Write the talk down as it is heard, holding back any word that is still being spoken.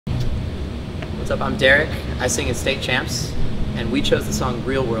What's up? I'm Derek. I sing in State Champs, and we chose the song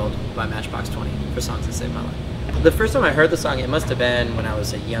Real World by Matchbox 20 for songs that saved my life. The first time I heard the song, it must have been when I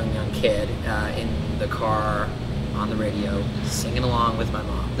was a young kid in the car on the radio singing along with my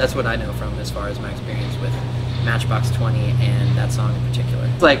mom. That's what I know from as far as my experience with Matchbox 20 and that song in particular.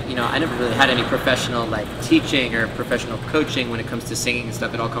 It's like, you know, I never really had any professional like teaching or professional coaching when it comes to singing and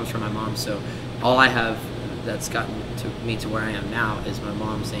stuff. It all comes from my mom, so all I have that's gotten me to where I am now is my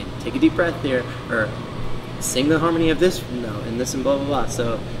mom saying, take a deep breath there, or sing the harmony of this note and this and blah blah blah.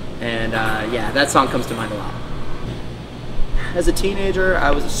 So, and yeah, that song comes to mind a lot. As a teenager, I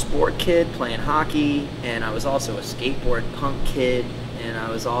was a sport kid playing hockey, and I was also a skateboard punk kid, and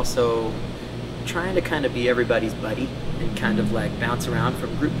I was also trying to kind of be everybody's buddy and kind of like bounce around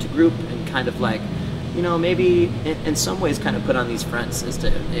from group to group and kind of like, you know, maybe in some ways kind of put on these fronts as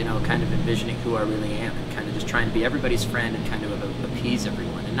to, you know, kind of envisioning who I really am and kind of just trying to be everybody's friend and kind of appease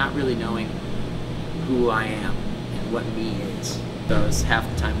everyone and not really knowing who I am and what me is. So I was half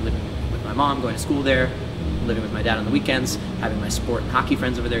the time living with my mom, going to school there, living with my dad on the weekends, having my sport and hockey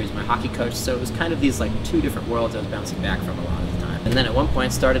friends over there. He's my hockey coach. So it was kind of these like two different worlds I was bouncing back from a lot of the time. And then at one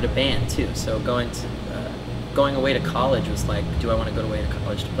point started a band too. So going away to college was like, do I want to go away to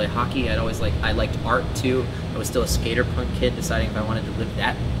college to play hockey? I liked art too. I was still a skater punk kid, deciding if I wanted to live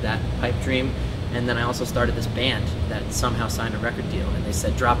that pipe dream. And then I also started this band that somehow signed a record deal, and they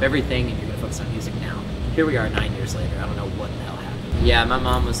said, drop everything and you're gonna focus on music now. Here we are 9 years later. I don't know what the hell happened. Yeah, my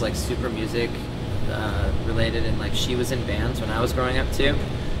mom was like super music related, and like she was in bands when I was growing up too.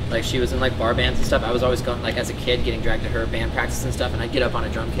 Like she was in like bar bands and stuff. I was always going, like as a kid, getting dragged to her band practice and stuff, and I'd get up on a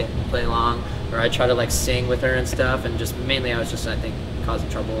drum kit and play along, or I'd try to like sing with her and stuff, and just mainly I was just, I think, causing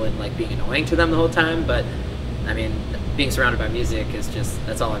trouble and like being annoying to them the whole time. But I mean, being surrounded by music is just,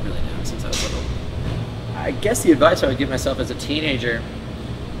 that's all I've really known since I was little. I guess the advice I would give myself as a teenager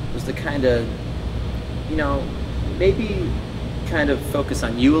was to kind of, you know, maybe kind of focus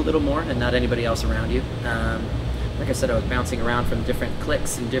on you a little more and not anybody else around you. Like I said, I was bouncing around from different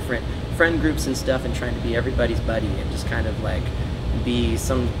cliques and different friend groups and stuff and trying to be everybody's buddy and just kind of like be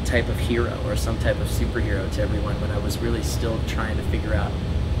some type of hero or some type of superhero to everyone when I was really still trying to figure out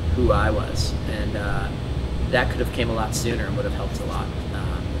who I was. And that could have came a lot sooner and would have helped a lot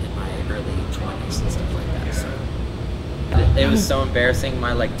in my early 20s and stuff like that. So it was so embarrassing,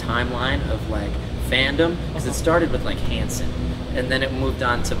 my like timeline of like fandom, because it started with like Hanson, and then it moved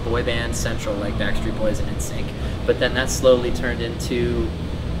on to boy band central like Backstreet Boys and NSYNC, but then that slowly turned into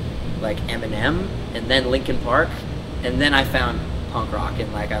like Eminem and then Linkin Park, and then I found punk rock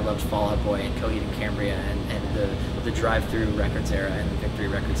and like I loved Fall Out Boy and Coheed and Cambria and the Drive-Thru Records era and the Victory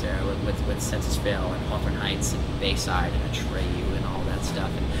Records era with Census Fail and Hawthorne Heights and Bayside and Atreyu and all that stuff,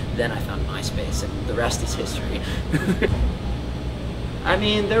 and then I found MySpace and the rest is history. I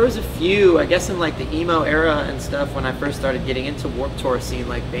mean, there was a few, I guess in like the emo era and stuff when I first started getting into Warped Tour scene,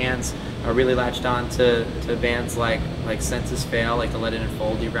 like bands, I really latched on to bands like Census Fail, like the Let It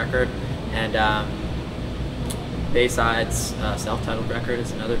Unfold You record, and Bayside's self-titled record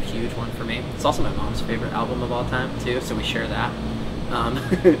is another huge one for me. It's also my mom's favorite album of all time too, so we share that.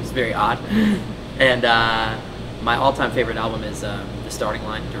 It's very odd. And my all-time favorite album is The Starting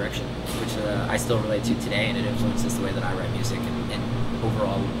Line, Direction, which I still relate to today, and it influences the way that I write music and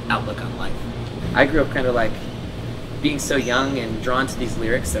overall outlook on life. I grew up kind of like being so young and drawn to these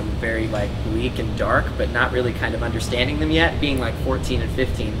lyrics that were very like bleak and dark, but not really kind of understanding them yet. Being like 14 and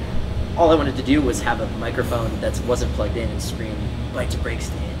 15, all I wanted to do was have a microphone that wasn't plugged in and scream "Bite to break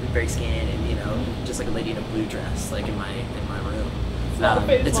skin," and you know, just like a lady in a blue dress, like in my room.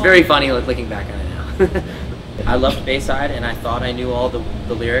 It's very funny looking back on it now. I loved Bayside, and I thought I knew all the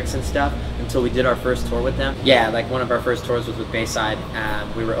lyrics and stuff until we did our first tour with them. Yeah, like one of our first tours was with Bayside.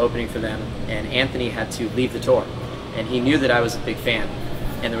 We were opening for them, and Anthony had to leave the tour, and he knew that I was a big fan,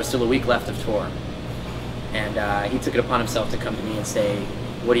 and there was still a week left of tour, and he took it upon himself to come to me and say,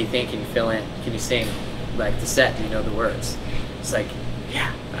 "What do you think? Can you fill in? Can you sing like the set? Do you know the words?" It's like,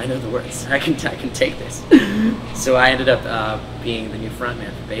 yeah, I know the words. I can take this. So I ended up being the new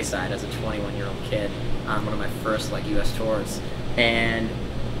frontman for Bayside as a 21-year-old kid on one of my first like U.S. tours, and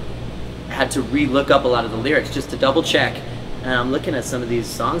had to re-look up a lot of the lyrics just to double check. And I'm looking at some of these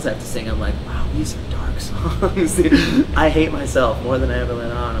songs I have to sing. I'm like, wow, these are dark songs. I hate myself more than I ever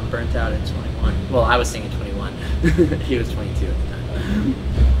let on. I'm burnt out at 21. Well, I was singing 21. He was 22 at the time.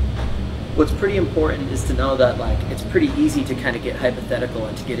 What's pretty important is to know that like it's pretty easy to kind of get hypothetical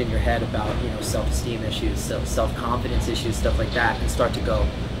and to get in your head about, you know, self-esteem issues, self-confidence issues, stuff like that, and start to go,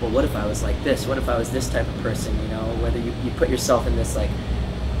 well, what if I was like this? What if I was this type of person? You know, whether you put yourself in this like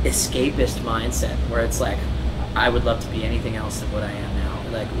escapist mindset where it's like, I would love to be anything else than what I am now.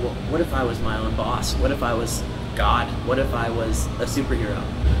 Like, what if I was my own boss? What if I was God? What if I was a superhero?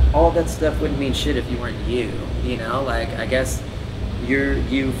 All that stuff wouldn't mean shit if you weren't you, you know? Like, I guess you're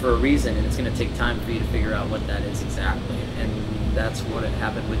you for a reason, and it's going to take time for you to figure out what that is exactly. And that's what had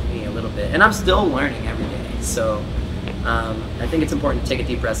happened with me a little bit. And I'm still learning every day. So I think it's important to take a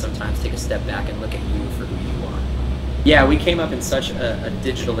deep breath sometimes, take a step back and look at you for who you are. Yeah, we came up in such a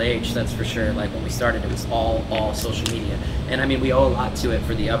digital age, that's for sure. Like when we started, it was all social media. And I mean, we owe a lot to it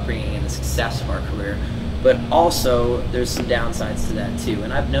for the upbringing and the success of our career. But also, there's some downsides to that too.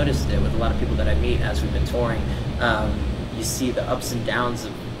 And I've noticed it with a lot of people that I meet as we've been touring. You see the ups and downs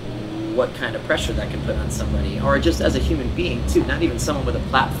of what kind of pressure that can put on somebody, or just as a human being too, not even someone with a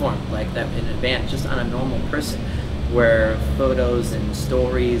platform like that in advance, just on a normal person, where photos and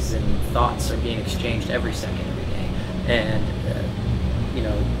stories and thoughts are being exchanged every second, every day. And, you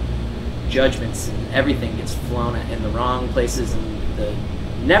know, judgments and everything gets flown in the wrong places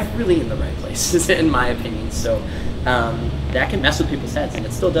and never really in the right places, in my opinion. So that can mess with people's heads, and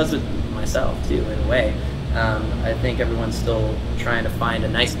it still does with myself too, in a way. I think everyone's still trying to find a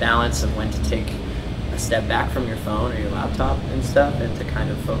nice balance of when to take a step back from your phone or your laptop and stuff, and to kind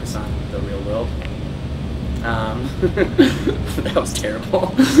of focus on the real world. That was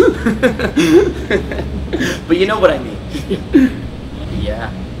terrible. But you know what I mean.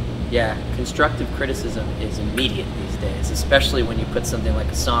 Yeah, constructive criticism is immediate these days, especially when you put something like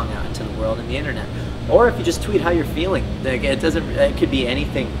a song out into the world and the internet, or if you just tweet how you're feeling. Like, it could be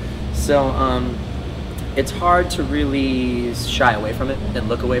anything. So it's hard to really shy away from it and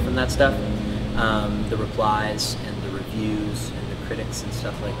look away from that stuff. The replies and the reviews and the critics and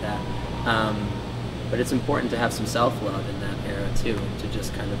stuff like that. But it's important to have some self-love in that era too, to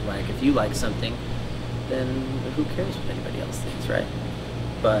just kind of like, if you like something, then who cares what anybody else thinks, right?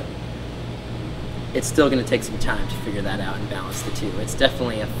 But it's still going to take some time to figure that out and balance the two. It's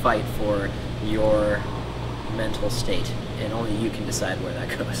definitely a fight for your mental state, and only you can decide where that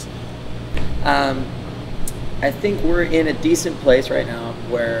goes. I think we're in a decent place right now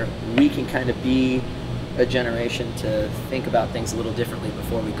where we can kind of be a generation to think about things a little differently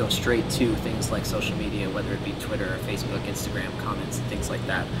before we go straight to things like social media, whether it be Twitter or Facebook, Instagram, comments, and things like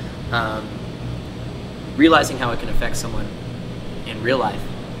that. Realizing how it can affect someone in real life,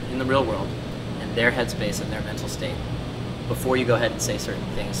 in the real world, and their headspace and their mental state before you go ahead and say certain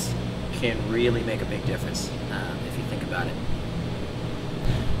things can really make a big difference if you think about it.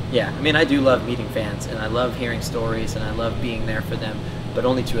 Yeah, I mean, I do love meeting fans, and I love hearing stories, and I love being there for them, but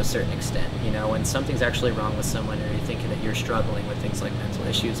only to a certain extent. You know, when something's actually wrong with someone, or you're thinking that you're struggling with things like mental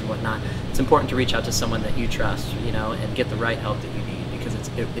issues and whatnot, it's important to reach out to someone that you trust, you know, and get the right help that you need, because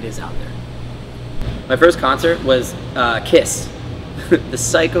it is out there. My first concert was Kiss, the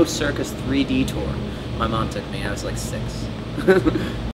Psycho Circus 3D tour. My mom took me. I was like 6.